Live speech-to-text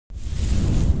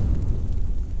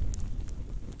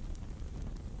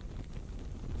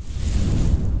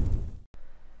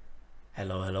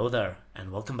Hello there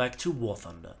and welcome back to War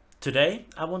Thunder. Today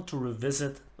I want to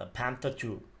revisit the Panther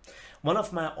II, one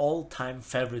of my all-time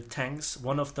favorite tanks,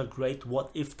 one of the great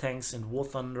what-if tanks in War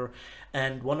Thunder,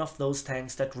 and one of those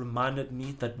tanks that reminded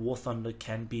me that War Thunder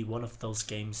can be one of those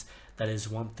games that is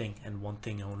one thing and one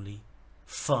thing only: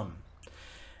 fun.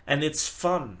 And it's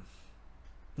fun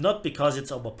not because it's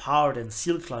overpowered and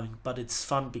seal climbing, but it's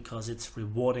fun because it's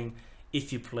rewarding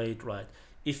if you play it right.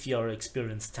 If you're an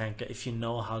experienced tanker, if you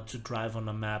know how to drive on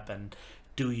a map and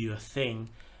do your thing,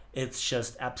 it's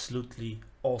just absolutely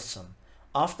awesome.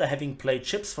 After having played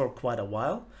ships for quite a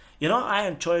while, I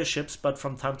enjoy ships, but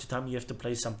from time to time you have to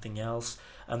play something else.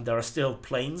 And there are still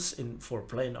planes for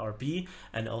plane RB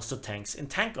and also tanks in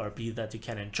tank RB that you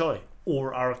can enjoy,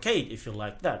 or arcade if you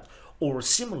like that, or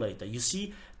simulator. You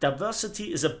see,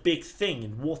 diversity is a big thing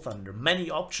in War Thunder.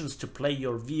 Many options to play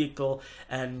your vehicle,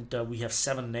 and we have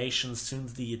 7 nations. Soon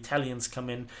the Italians come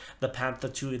in. The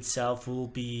Panther II itself will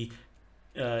be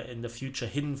in the future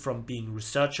hidden from being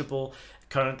researchable.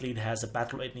 Currently it has a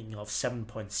battle rating of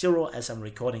 7.0 as I'm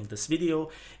recording this video.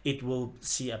 It will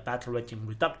see a battle rating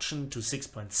reduction to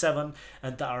 6.7,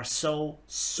 and there are so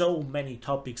many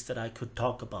topics that I could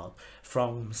talk about,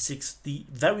 from the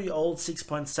very old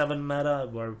 6.7 meta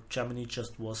where Germany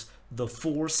just was the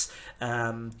force,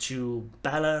 to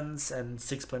balance and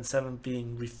 6.7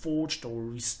 being reforged or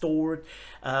restored.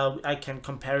 I can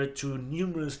compare it to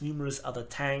numerous other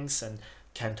tanks and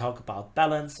can talk about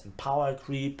balance and power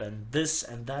creep and this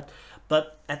and that.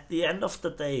 But at the end of the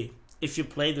day, if you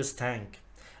play this tank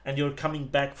and you're coming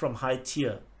back from high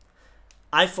tier,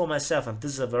 I for myself, and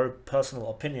this is a very personal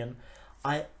opinion,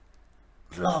 I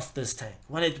love this tank.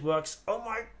 When it works, oh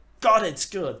my god, it's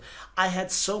good. I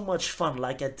had so much fun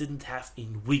like I didn't have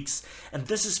in weeks. And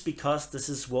this is because this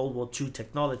is World War II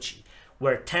technology,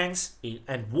 where tanks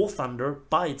and War Thunder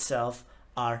by itself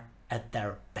are at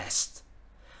their best.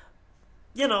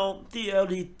 The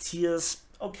early tiers,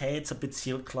 okay, it's a bit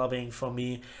seal clubbing for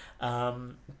me.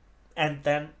 And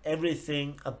then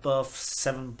everything above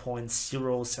 7.0,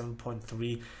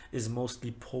 7.3 is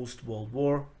mostly post-World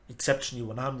War, except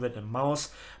U-100 and Maus,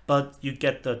 but you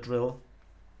get the drill.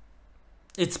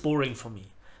 It's boring for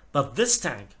me. But this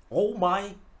tank, oh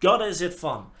my god, is it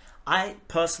fun! I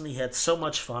personally had so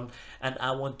much fun, and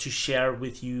I want to share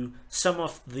with you some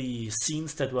of the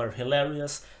scenes that were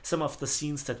hilarious, some of the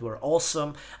scenes that were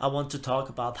awesome. I want to talk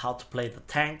about how to play the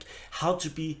tank, how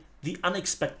to be the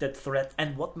unexpected threat,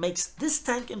 and what makes this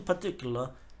tank in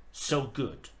particular so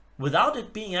good, without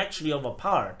it being actually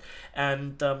overpowered.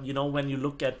 And when you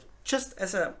look at just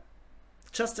as a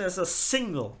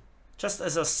single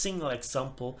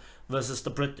example versus the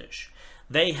British.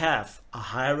 They have a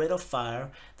higher rate of fire,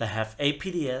 they have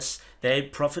APDS, they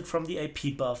profit from the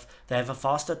AP buff, they have a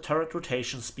faster turret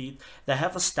rotation speed, they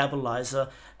have a stabilizer,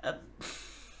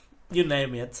 you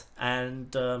name it.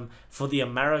 And for the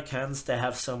Americans, they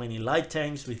have so many light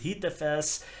tanks with heat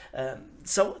FS,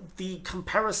 so the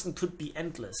comparison could be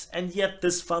endless. And yet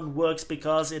this fun works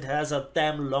because it has a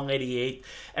damn long 88,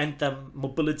 and the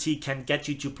mobility can get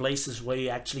you to places where you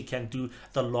actually can do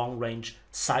the long range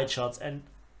side shots, and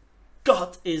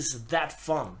god, is that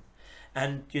fun.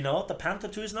 And the Panther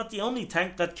II is not the only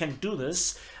tank that can do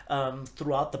this.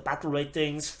 Throughout the battle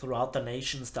ratings, throughout the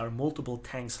nations, there are multiple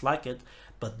tanks like it,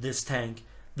 but this tank,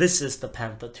 this is the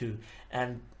Panther II,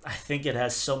 and I think it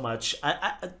has so much.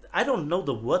 I don't know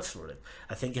the words for it.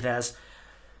 I think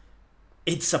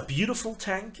it's a beautiful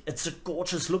tank. It's a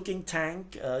gorgeous looking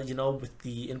tank, with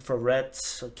the infrared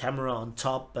camera on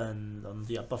top and on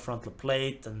the upper frontal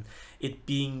plate, and it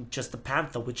being just a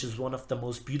Panther, which is one of the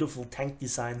most beautiful tank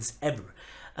designs ever.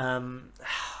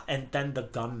 And then the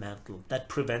gun mantle that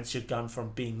prevents your gun from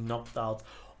being knocked out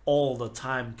all the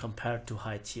time compared to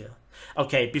high tier.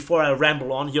 Okay, before I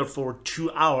ramble on here for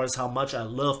 2 hours how much I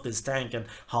love this tank and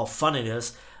how fun it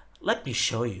is, let me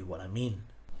show you what I mean.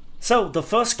 So the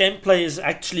first gameplay is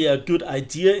actually a good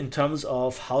idea in terms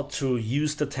of how to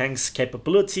use the tank's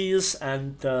capabilities,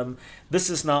 and this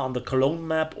is now on the Cologne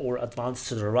map, or Advanced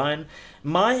to the Rhine.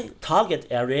 My target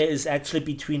area is actually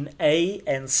between A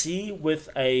and C, with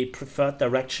a preferred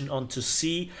direction onto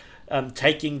C,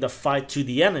 taking the fight to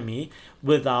the enemy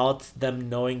without them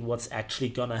knowing what's actually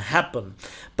gonna happen.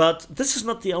 But this is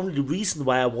not the only reason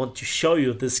why I want to show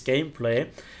you this gameplay.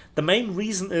 The main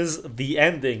reason is the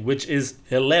ending, which is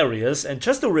hilarious. And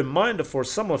just a reminder for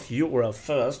some of you, or a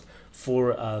first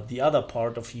for the other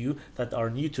part of you that are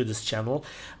new to this channel,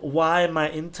 why my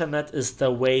internet is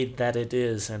the way that it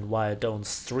is and why I don't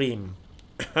stream.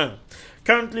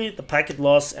 Currently the packet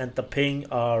loss and the ping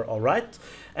are alright,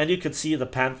 and you can see the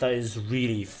Panther is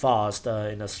really fast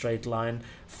in a straight line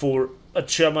for a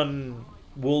German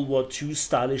World War II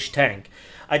stylish tank.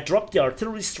 I dropped the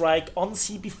artillery strike on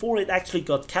sea before it actually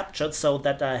got captured, so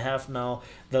that I have now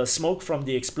the smoke from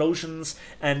the explosions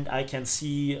and I can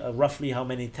see roughly how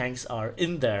many tanks are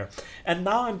in there. And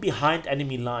now I'm behind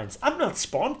enemy lines. I'm not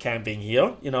spawn camping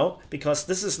here, you know, because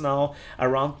this is now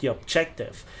around the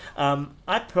objective.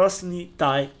 I personally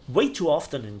die way too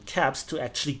often in caps to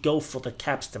actually go for the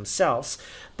caps themselves,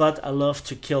 but I love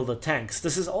to kill the tanks.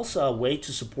 This is also a way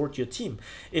to support your team.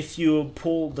 If you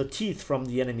pull the teeth from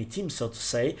the enemy team, so to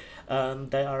say,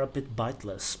 they are a bit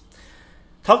biteless.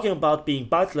 Talking about being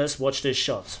biteless, watch this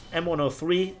shot.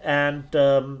 M103, and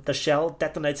the shell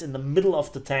detonates in the middle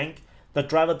of the tank. The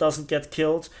driver doesn't get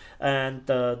killed, and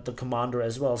the commander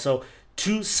as well. So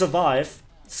to survive,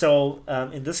 so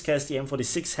in this case the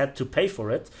M46 had to pay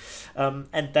for it,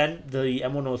 and then the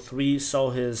M103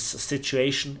 saw his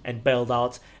situation and bailed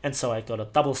out, and so I got a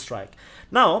double strike.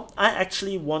 Now I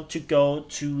actually want to go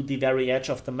to the very edge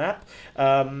of the map,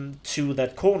 to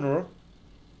that corner,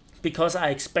 because I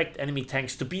expect enemy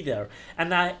tanks to be there,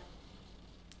 and I,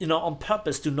 you know, on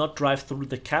purpose do not drive through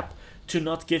the cap to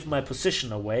not give my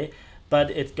position away, but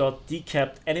it got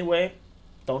decapped anyway.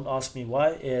 Don't ask me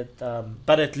why.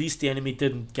 But at least the enemy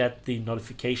didn't get the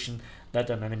notification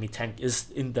that an enemy tank is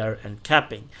in there and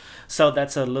capping. So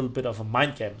that's a little bit of a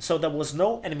mind game. So there was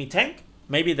no enemy tank.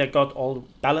 Maybe they got all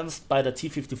balanced by the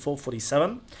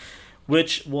T-54-47,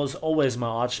 which was always my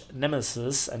arch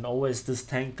nemesis and always this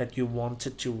tank that you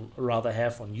wanted to rather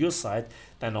have on your side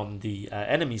than on the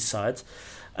enemy side.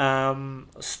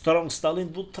 Strong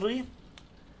Stalin Wood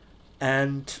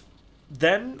and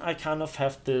then I kind of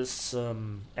have this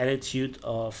attitude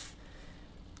of,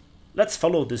 let's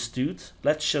follow this dude,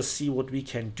 let's just see what we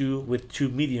can do with two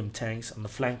medium tanks on the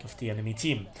flank of the enemy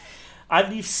team. I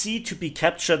leave C to be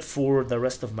captured for the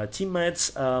rest of my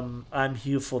teammates. I'm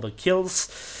here for the kills.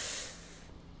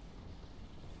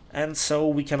 And so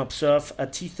we can observe a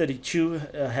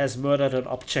T-32 has murdered an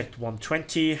Object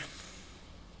 120.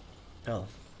 Well,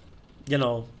 you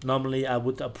know, normally I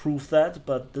would approve that,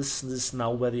 but this is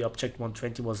now where the Object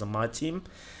 120 was on my team.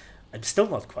 I'm still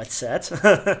not quite sad.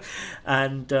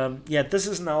 And yeah, this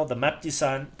is now the map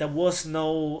design. There was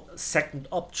no second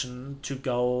option to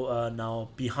go now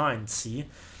behind C.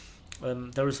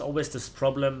 There is always this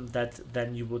problem that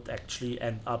then you would actually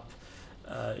end up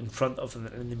in front of an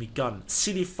enemy gun.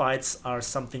 City fights are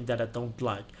something that I don't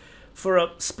like. For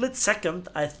a split second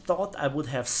I thought I would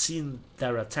have seen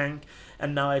there a tank,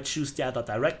 and now I choose the other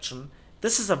direction.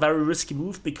 This is a very risky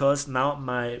move because now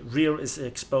my rear is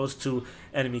exposed to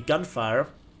enemy gunfire.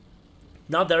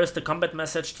 Now there is the combat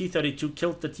message, T-32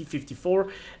 killed the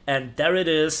T-54, and there it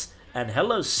is, and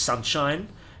hello sunshine,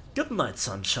 good night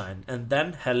sunshine, and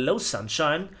then hello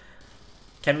sunshine.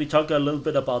 Can we talk a little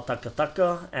bit about Taka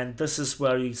Taka? And this is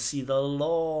where you see the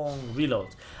long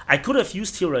reload. I could have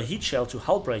used here a heat shell to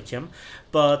hull break him,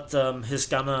 but his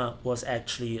gunner was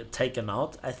actually taken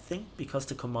out, I think, because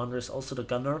the commander is also the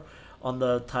gunner on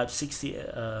the Type 60.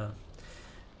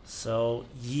 So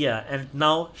yeah, and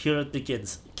now here it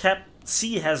begins. Cap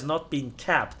C has not been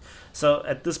capped. So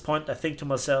at this point I think to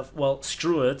myself, well,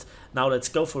 screw it, now let's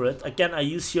go for it. Again, I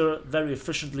use here very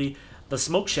efficiently the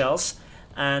smoke shells,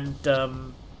 and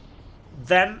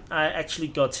then I actually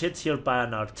got hit here by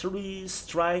an artillery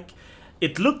strike.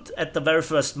 It looked at the very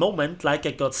first moment like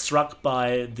I got struck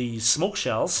by the smoke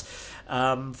shells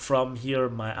from here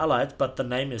my allied, but the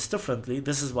name is differently.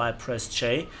 This is why I pressed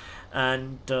J,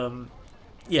 and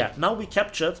yeah, now we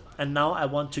captured, and now I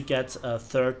want to get a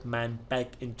third man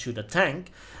back into the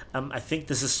tank. I think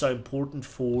this is so important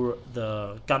for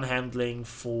the gun handling,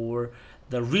 for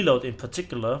the reload in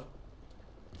particular.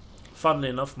 Funnily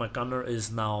enough, my gunner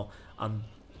is now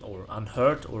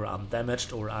unhurt or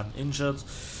undamaged or uninjured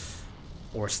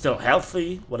or still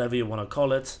healthy, whatever you want to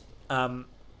call it. And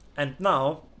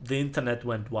now the internet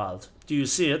went wild. Do you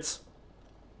see it?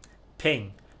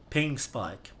 Ping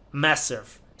spike,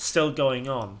 massive, still going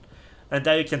on. And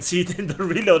there you can see it in the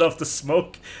reload of the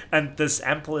smoke, and this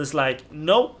ample is like,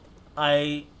 nope,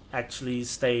 I actually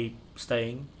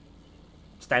standing,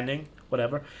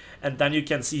 whatever. And then you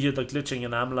can see here the glitching,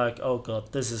 and I'm like, oh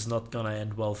god, this is not gonna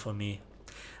end well for me.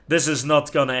 This is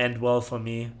not gonna end well for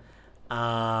me.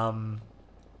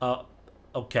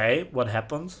 Okay, what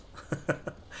happened?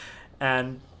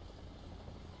 And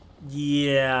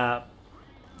yeah.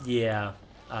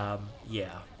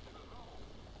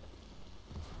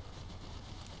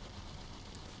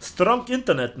 Strong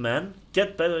internet, man.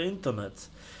 Get better internet.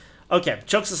 Okay,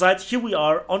 jokes aside, here we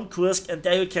are on Kursk, and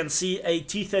there you can see a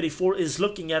T-34 is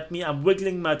looking at me. I'm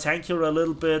wiggling my tank here a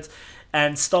little bit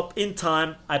and stop in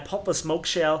time. I pop a smoke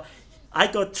shell. I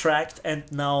got tracked, and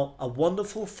now a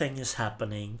wonderful thing is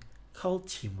happening called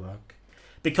teamwork.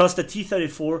 Because the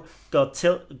T-34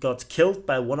 got killed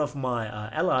by one of my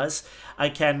allies, I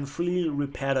can freely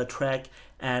repair the track,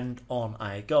 and on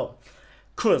I go.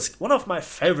 Kursk, one of my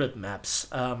favorite maps,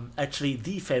 actually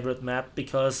the favorite map,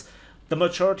 because the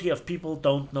majority of people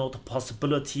don't know the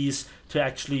possibilities to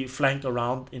actually flank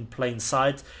around in plain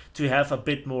sight, to have a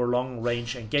bit more long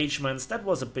range engagements. That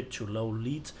was a bit too low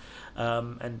lead,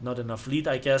 and not enough lead,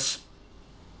 I guess.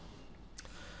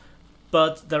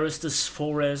 But there is this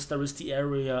forest, there is the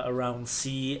area around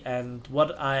sea, and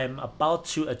what I'm about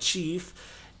to achieve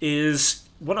is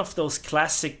one of those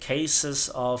classic cases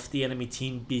of the enemy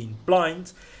team being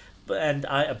blind and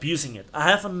I abusing it. I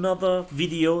have another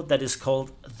video that is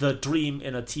called The Dream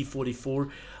in a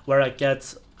T-44, where I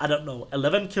get, I don't know,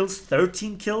 11 kills,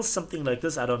 13 kills, something like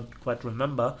this, I don't quite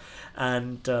remember.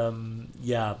 And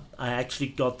yeah, I actually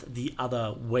got the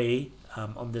other way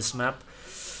on this map.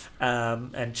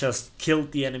 And just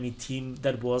killed the enemy team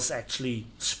that was actually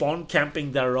spawn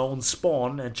camping their own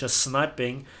spawn and just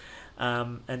sniping.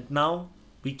 And now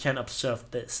we can observe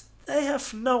this. They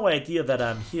have no idea that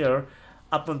I'm here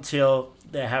up until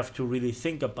they have to really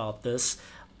think about this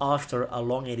after a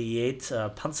long 88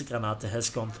 Panzergranate has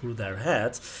gone through their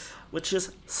head, which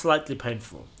is slightly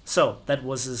painful. So that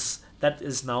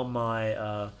is now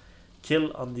my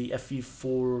kill on the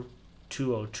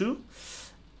FV4202.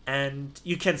 And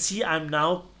you can see I'm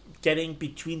now getting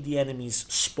between the enemy's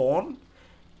spawn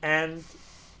and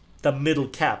the middle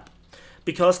cap.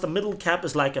 Because the middle cap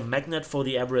is like a magnet for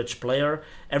the average player.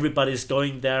 Everybody's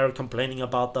going there complaining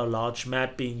about the large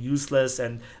map being useless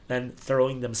and then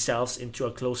throwing themselves into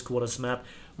a close quarters map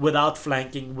without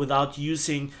flanking, without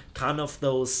using kind of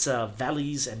those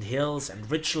valleys and hills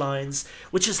and ridge lines,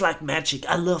 which is like magic.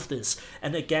 I love this.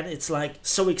 And again, it's like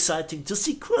so exciting to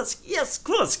see Kursk. Yes,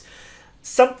 Kursk!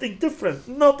 Something different,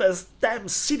 not as damn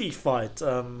city fight.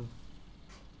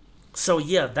 So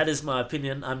yeah, that is my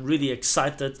opinion. I'm really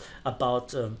excited about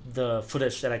the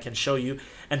footage that I can show you,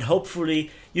 and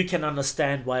hopefully you can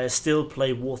understand why I still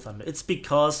play War Thunder. It's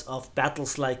because of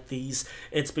battles like these,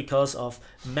 it's because of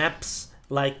maps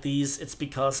like these, it's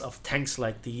because of tanks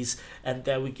like these, and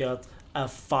there we got a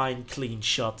fine clean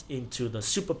shot into the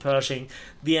Super Pershing.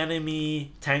 The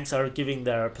enemy tanks are giving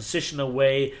their position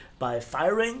away by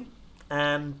firing.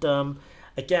 And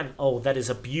again, oh, that is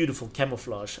a beautiful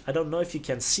camouflage. I don't know if you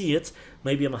can see it,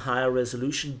 maybe on a higher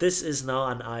resolution. This is now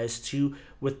an IS-2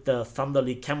 with the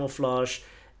Thunderly camouflage.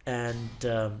 And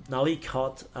now he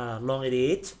caught long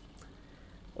 88,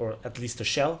 or at least a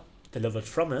shell delivered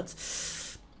from it.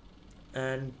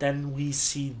 And then we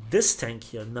see this tank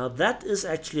here. Now that is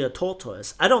actually a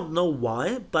tortoise. I don't know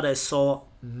why, but I saw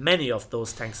many of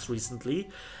those tanks recently,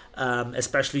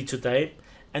 especially today.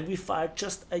 And we fired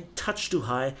just a touch too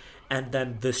high, and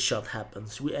then this shot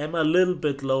happens. We aim a little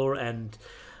bit lower, and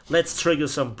let's trigger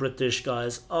some British,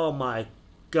 guys. Oh my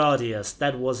god, yes,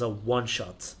 that was a one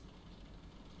shot.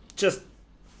 Just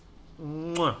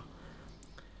mwah.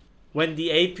 When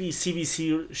the AP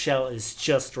CVC shell is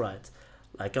just right,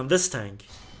 like on this tank.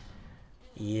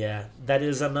 Yeah, that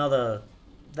is another,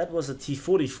 that was a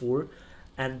T-44,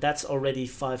 and that's already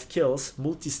 5 kills,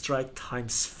 multi-strike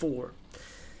times 4.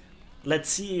 Let's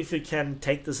see if we can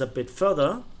take this a bit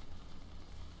further.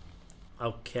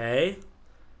 Okay.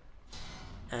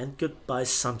 And goodbye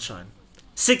sunshine.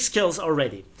 6 kills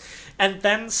already. And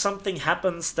then something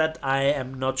happens that I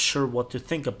am not sure what to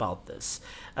think about this.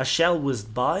 A shell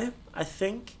whizzed by, I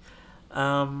think.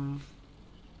 And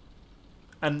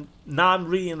now I'm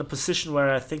really in a position where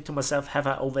I think to myself, have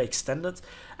I overextended?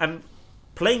 I'm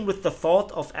playing with the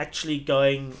thought of actually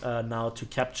going now to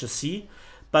capture C.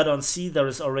 But on C there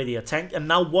is already a tank, and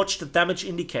now watch the damage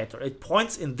indicator. It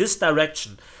points in this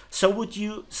direction. So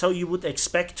you would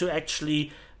expect to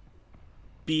actually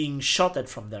being shot at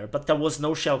from there, but there was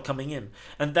no shell coming in.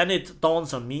 And then it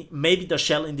dawns on me, maybe the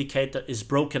shell indicator is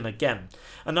broken again.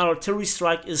 An artillery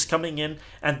strike is coming in,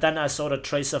 and then I saw the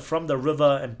tracer from the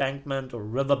river embankment or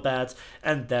riverbed,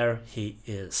 and there he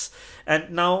is. And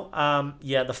now,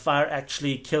 yeah, the fire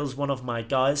actually kills one of my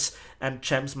guys and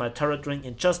jams my turret ring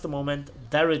in just a moment.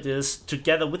 There it is,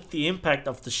 together with the impact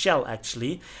of the shell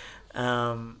actually.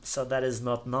 So that is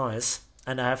not nice,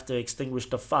 and I have to extinguish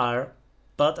the fire.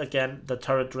 But again, the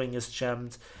turret ring is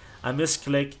jammed. I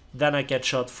misclick, then I get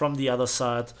shot from the other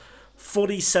side.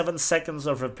 47 seconds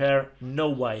of repair, no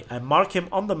way. I mark him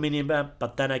on the minimap,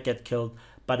 but then I get killed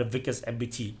by the Vickers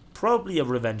MBT. Probably a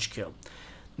revenge kill.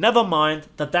 Never mind,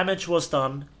 the damage was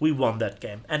done, we won that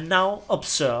game. And now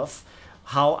observe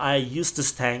how I use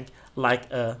this tank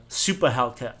like a super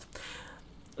Hellcat.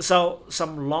 So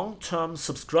some long-term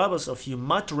subscribers of you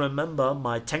might remember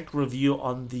my tank review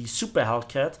on the Super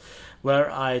Hellcat,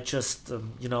 where I just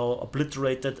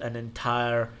obliterated an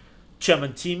entire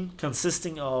German team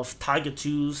consisting of Tiger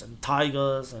 2s and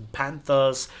Tigers and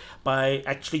Panthers by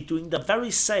actually doing the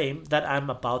very same that I'm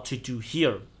about to do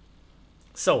here.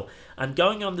 So I'm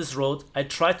going on this road. I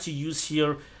tried to use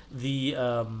here the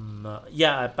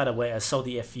by the way, I saw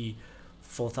the FE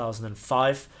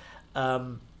 4005.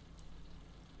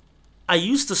 I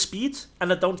use the speed,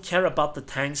 and I don't care about the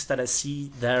tanks that I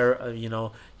see there,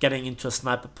 getting into a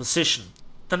sniper position.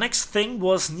 The next thing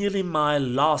was nearly my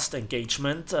last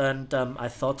engagement, and I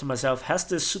thought to myself, has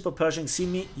this Super Pershing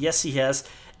seen me? Yes, he has,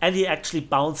 and he actually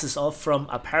bounces off from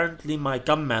apparently my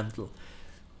gun mantle.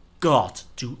 God,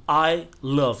 do I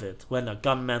love it when a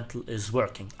gun mantle is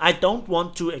working. I don't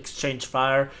want to exchange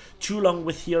fire too long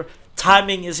with here.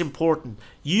 Timing is important.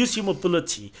 Use your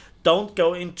mobility. Don't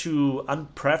go into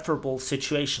unpreferable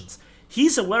situations.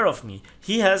 He's aware of me.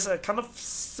 He has a kind of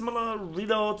similar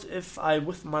reload if I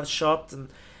whiff my shot. And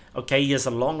okay, he has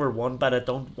a longer one, but I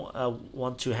don't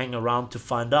want to hang around to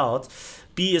find out.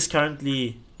 B is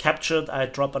currently captured. I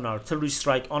drop an artillery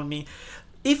strike on me.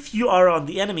 If you are on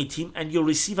the enemy team and you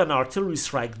receive an artillery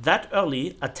strike that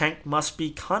early, a tank must be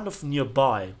kind of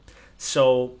nearby.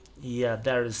 So yeah,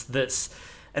 there is this.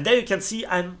 And there you can see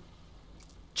I'm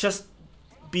just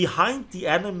behind the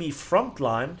enemy front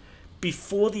line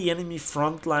before the enemy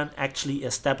front line actually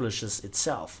establishes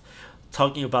itself.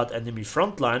 Talking about enemy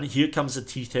front line, here comes a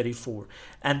T-34.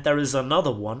 And there is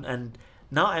another one, and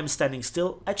now I'm standing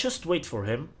still. I just wait for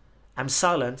him. I'm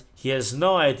silent. He has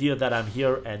no idea that I'm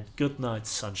here, and good night,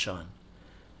 sunshine.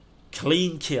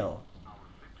 Clean kill.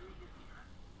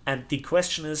 And the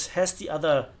question is, has the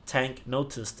other tank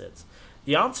noticed it?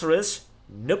 The answer is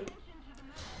nope.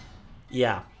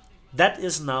 Yeah, that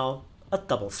is now a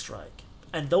double strike.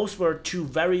 And those were two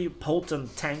very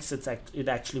potent tanks. It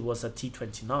actually was a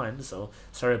T-29, so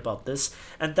sorry about this.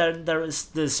 And then there is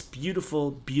this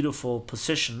beautiful, beautiful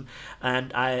position,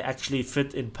 and I actually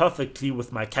fit in perfectly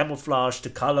with my camouflage, the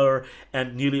color,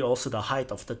 and nearly also the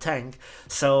height of the tank.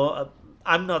 So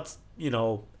I'm not,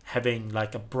 having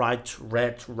like a bright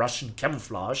red Russian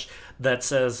camouflage that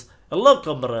says, "Hello,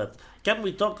 comrade, can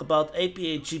we talk about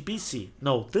APHGBC?"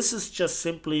 No, this is just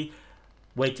simply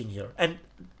waiting here. And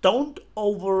don't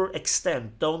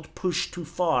overextend, don't push too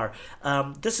far.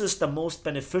 This is the most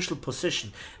beneficial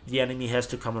position. The enemy has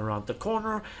to come around the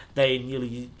corner, they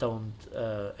nearly don't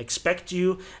expect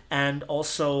you, and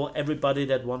also everybody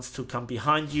that wants to come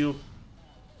behind you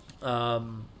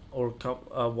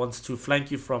wants to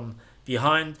flank you from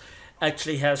behind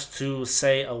actually has to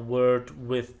say a word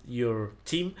with your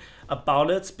team about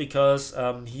it, because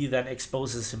he then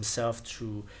exposes himself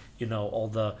to all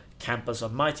the campers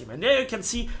on my team. And there you can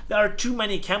see there are too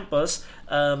many campers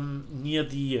near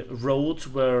the road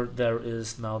where there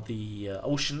is now the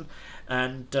ocean,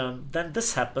 and then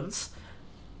this happens.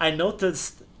 I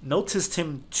noticed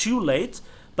him too late,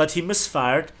 but he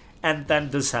misfired, and then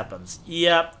this happens.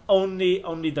 Yeah,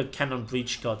 only the cannon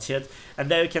breach got hit, and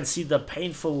there you can see the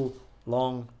painful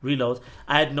long reload.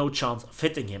 I had no chance of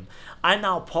hitting him. I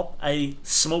now pop a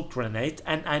smoke grenade,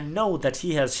 and I know that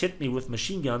he has hit me with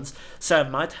machine guns, so I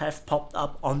might have popped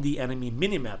up on the enemy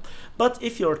minimap. But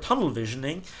if you're tunnel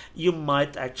visioning, you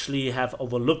might actually have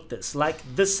overlooked this, like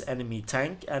this enemy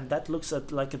tank, and that looks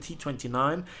like a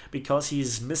T-29 because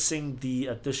he's missing the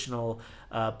additional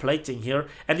plating here,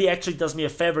 and he actually does me a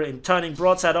favor in turning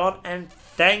broadside on, and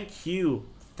thank you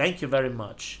very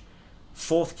much.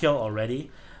 4th kill already.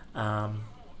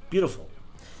 Beautiful.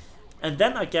 And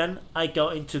then again I go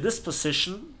into this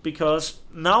position because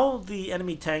now the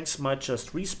enemy tanks might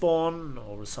just respawn,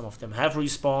 or some of them have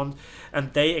respawned,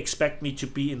 and they expect me to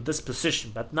be in this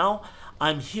position. But now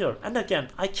I'm here, and again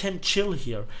I can chill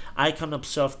here. I can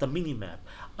observe the minimap.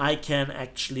 I can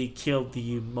actually kill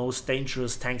the most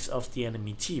dangerous tanks of the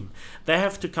enemy team. They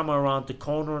have to come around the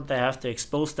corner, they have to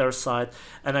expose their side,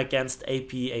 and against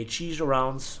APHE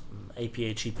rounds,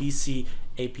 APHEBC,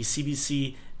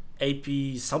 APCBC,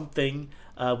 AP something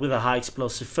with a high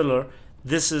explosive filler,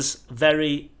 this is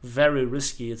very, very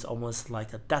risky. It's almost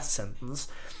like a death sentence.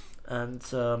 And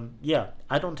yeah,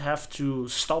 I don't have to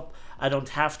stop, I don't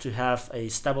have to have a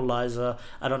stabilizer,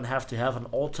 I don't have to have an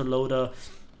autoloader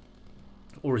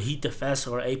or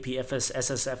HeatFS or APFS,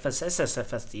 SSFS,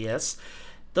 SSFSDS.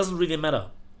 Doesn't really matter.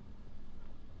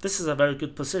 This is a very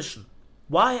good position.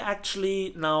 Why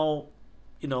actually now,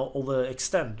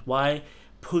 overextend? Why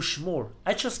push more?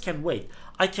 I just can wait.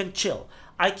 I can chill.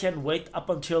 I can wait up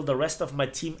until the rest of my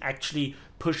team actually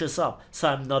pushes up, so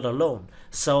I'm not alone.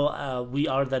 So we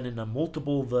are then in a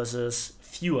multiple versus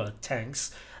fewer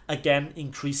tanks again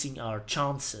increasing our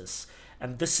chances.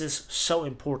 And this is so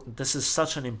important. This is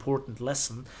such an important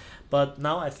lesson. But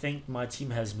now I think my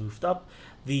team has moved up.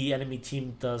 The enemy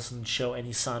team doesn't show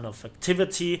any sign of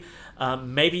activity.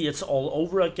 Maybe it's all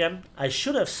over again. I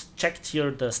should have checked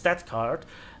here the stat card,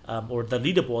 or the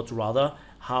leaderboard rather,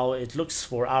 how it looks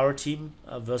for our team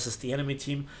versus the enemy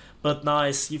team. But now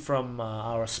I see from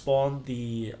our spawn,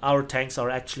 our tanks are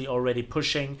actually already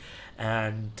pushing,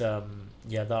 and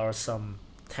yeah, there are some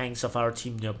tanks of our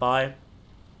team nearby.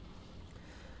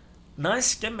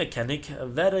 Nice game mechanic,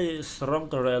 very strong,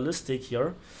 realistic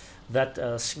here.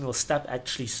 That single step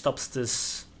actually stops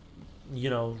this, you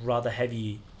know, rather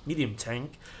heavy medium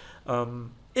tank.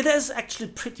 It is actually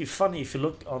pretty funny if you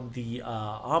look on the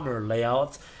armor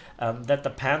layout, that the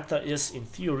Panther is in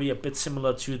theory a bit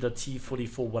similar to the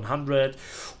T-44-100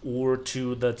 or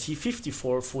to the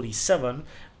T-54-47,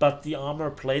 but the armor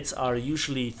plates are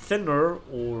usually thinner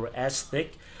or as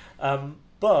thick,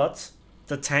 but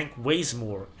the tank weighs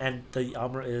more and the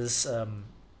armor is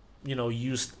you know,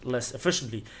 used less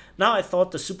efficiently. Now I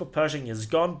thought the super Pershing is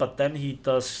gone, but then he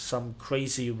does some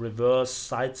crazy reverse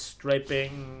side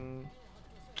scraping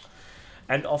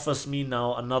and offers me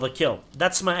now another kill.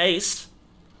 That's my ace,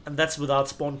 and that's without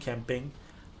spawn camping,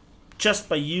 just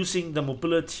by using the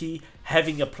mobility,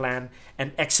 having a plan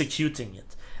and executing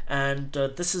it. And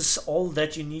this is all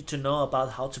that you need to know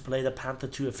about how to play the Panther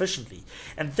II efficiently.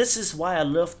 And this is why I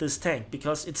love this tank,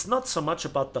 because it's not so much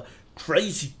about the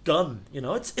crazy gun, you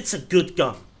know, it's a good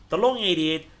gun. The Long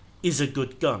 88 is a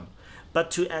good gun, but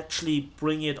to actually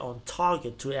bring it on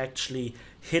target, to actually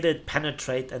hit it,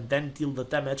 penetrate, and then deal the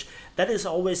damage, that is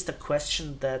always the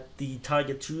question that the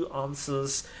Target 2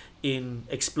 answers in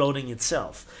exploding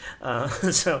itself.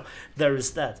 So there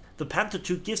is that. The Panther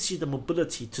II gives you the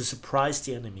mobility to surprise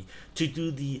the enemy, to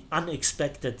do the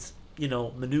unexpected, you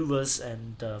know, maneuvers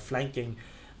and flanking,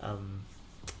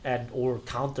 and or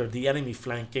counter the enemy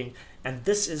flanking. And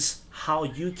this is how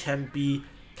you can be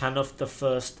kind of the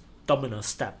first domino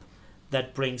step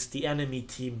that brings the enemy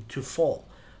team to fall,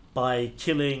 by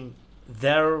killing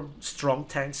their strong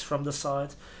tanks from the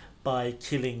side, by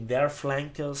killing their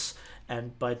flankers,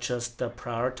 and by just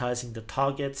prioritizing the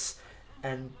targets.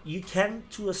 And you can,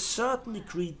 to a certain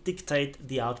degree, dictate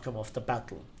the outcome of the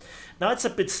battle. Now it's a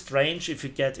bit strange if you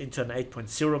get into an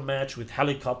 8.0 match with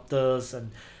helicopters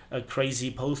and crazy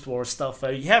post-war stuff,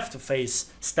 where you have to face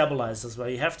stabilizers, where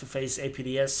you have to face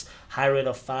APDS, high rate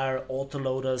of fire,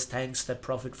 autoloaders, tanks that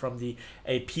profit from the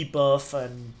AP buff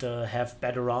and have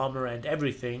better armor and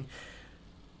everything.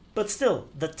 But still,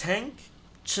 the tank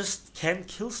just can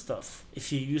kill stuff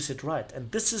if you use it right,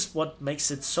 and this is what makes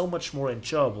it so much more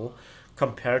enjoyable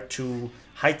compared to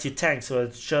high-tier tanks, where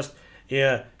it's just,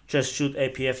 yeah, just shoot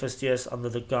APFSDS under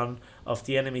the gun of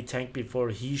the enemy tank before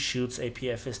he shoots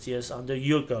APFSDS under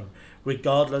your gun,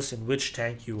 regardless in which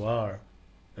tank you are.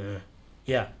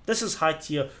 Yeah, this is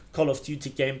high-tier Call of Duty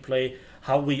gameplay,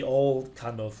 how we all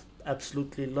kind of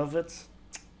absolutely love it.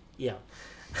 Yeah.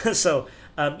 So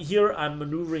here I'm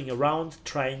maneuvering around,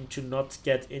 trying to not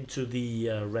get into the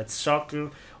red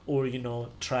circle, or, you know,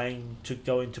 trying to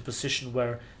go into position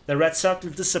where the red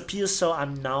circle disappears, so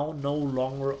I'm now no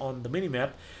longer on the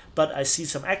minimap, but I see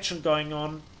some action going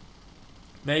on.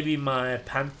 Maybe my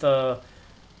Panther,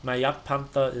 my Yak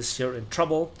Panther is here in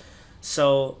trouble,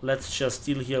 so let's just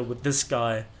deal here with this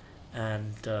guy,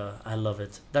 and I love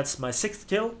it. That's my 6th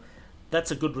kill,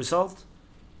 that's a good result.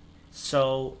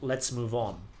 So let's move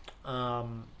on.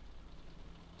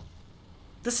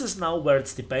 This is now where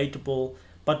it's debatable,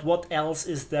 but what else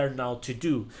is there now to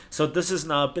do? So this is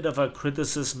now a bit of a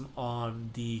criticism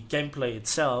on the gameplay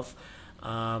itself,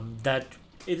 that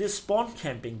it is spawn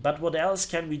camping, but what else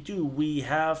can we do? We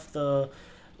have the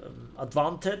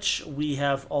advantage, we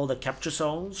have all the capture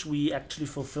zones, we actually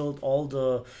fulfilled all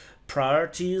the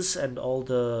priorities and all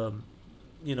the,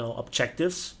 you know,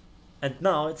 objectives, and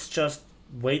now it's just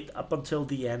wait up until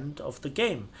the end of the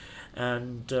game.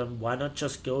 And why not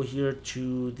just go here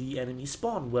to the enemy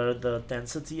spawn, where the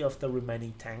density of the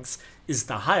remaining tanks is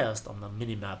the highest on the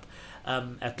minimap,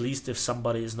 at least if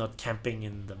somebody is not camping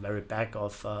in the very back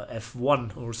of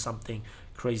F1 or something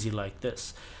crazy like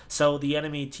this. So the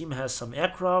enemy team has some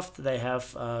aircraft, they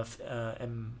have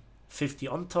M50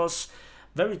 Ontos,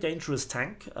 very dangerous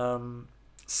tank,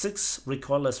 6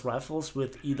 recoilless rifles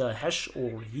with either HESH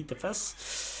or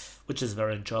HEAT-FS, which is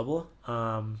very enjoyable,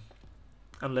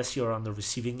 unless you're on the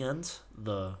receiving end,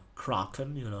 the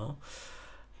Kraken, you know.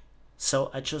 So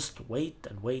I just wait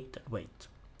and wait and wait.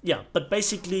 Yeah, but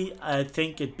basically I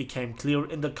think it became clear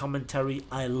in the commentary,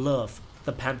 I love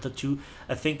the Panther II.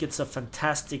 I think it's a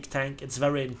fantastic tank, it's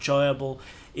very enjoyable.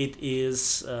 It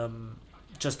is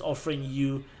just offering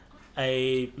you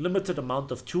a limited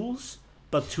amount of tools,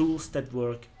 but tools that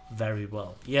work very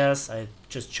well. Yes, I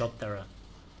just shot there a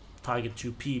Tiger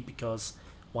 2P because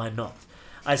why not?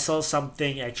 I saw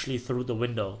something actually through the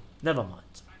window. Never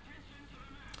mind.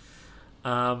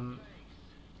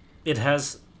 It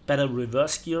has better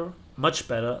reverse gear, much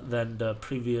better than the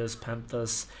previous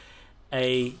Panthers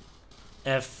A,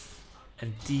 F,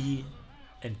 and D,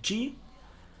 and G.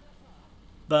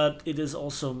 But it is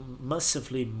also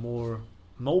massively more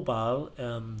mobile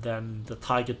than the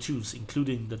Tiger 2s,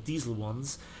 including the diesel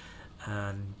ones,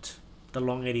 and the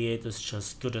long 88 is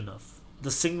just good enough.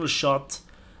 The single shot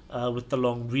with the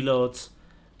long reload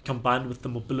combined with the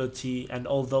mobility, and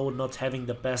although not having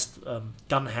the best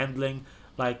gun handling,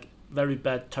 like very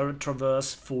bad turret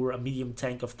traverse for a medium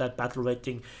tank of that battle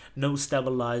rating, no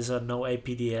stabilizer, no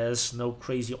APDS, no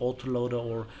crazy autoloader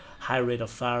or high rate of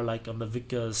fire like on the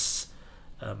Vickers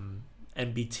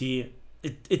MBT,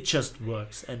 it just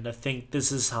works. And I think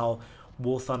this is how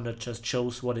War Thunder just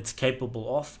shows what it's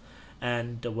capable of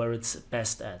and where it's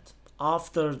best at.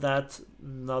 After that,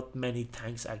 not many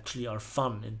tanks actually are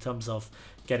fun in terms of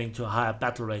getting to higher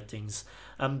battle ratings.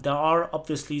 There are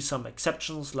obviously some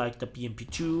exceptions like the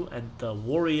BMP-2 and the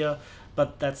Warrior,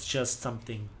 but that's just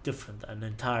something different, an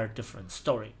entire different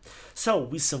story. So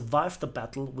we survived the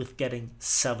battle with getting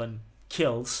 7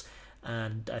 kills,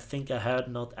 and I think I had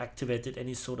not activated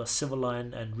any sort of civil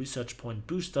line and research point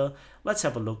booster. Let's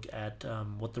have a look at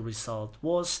what the result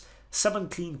was. 7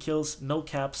 clean kills, no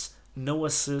caps, no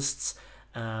assists,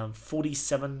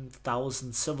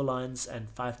 47,000 civil lines and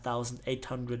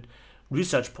 5,800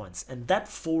 research points, and that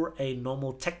for a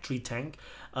normal tech tree tank.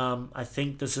 I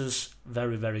think this is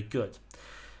very, very good.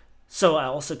 So I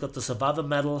also got the survivor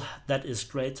medal. That is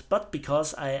great, but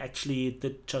because I actually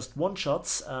did just one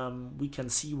shots, we can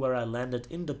see where I landed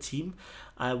in the team.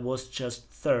 I was just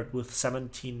third with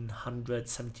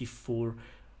 1,774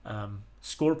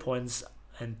 score points,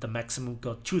 and the maximum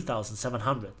got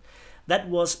 2,700. That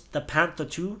was the Panther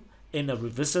II in a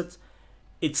revisit.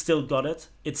 It still got it.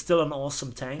 It's still an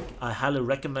awesome tank. I highly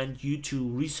recommend you to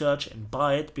research and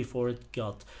buy it before it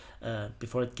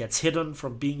gets hidden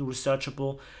from being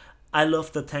researchable. I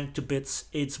love the tank to bits.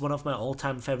 It's one of my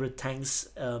all-time favorite tanks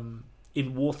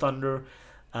in War Thunder.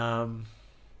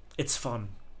 It's fun.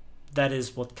 That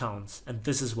is what counts, and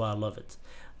this is why I love it.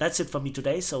 That's it for me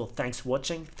today, so thanks for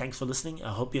watching, thanks for listening.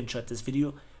 I hope you enjoyed this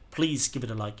video. Please give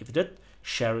it a like if you did,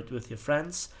 share it with your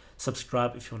friends,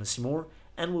 subscribe if you want to see more,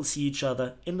 and we'll see each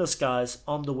other in the skies,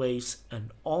 on the waves, and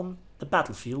on the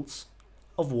battlefields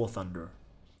of War Thunder.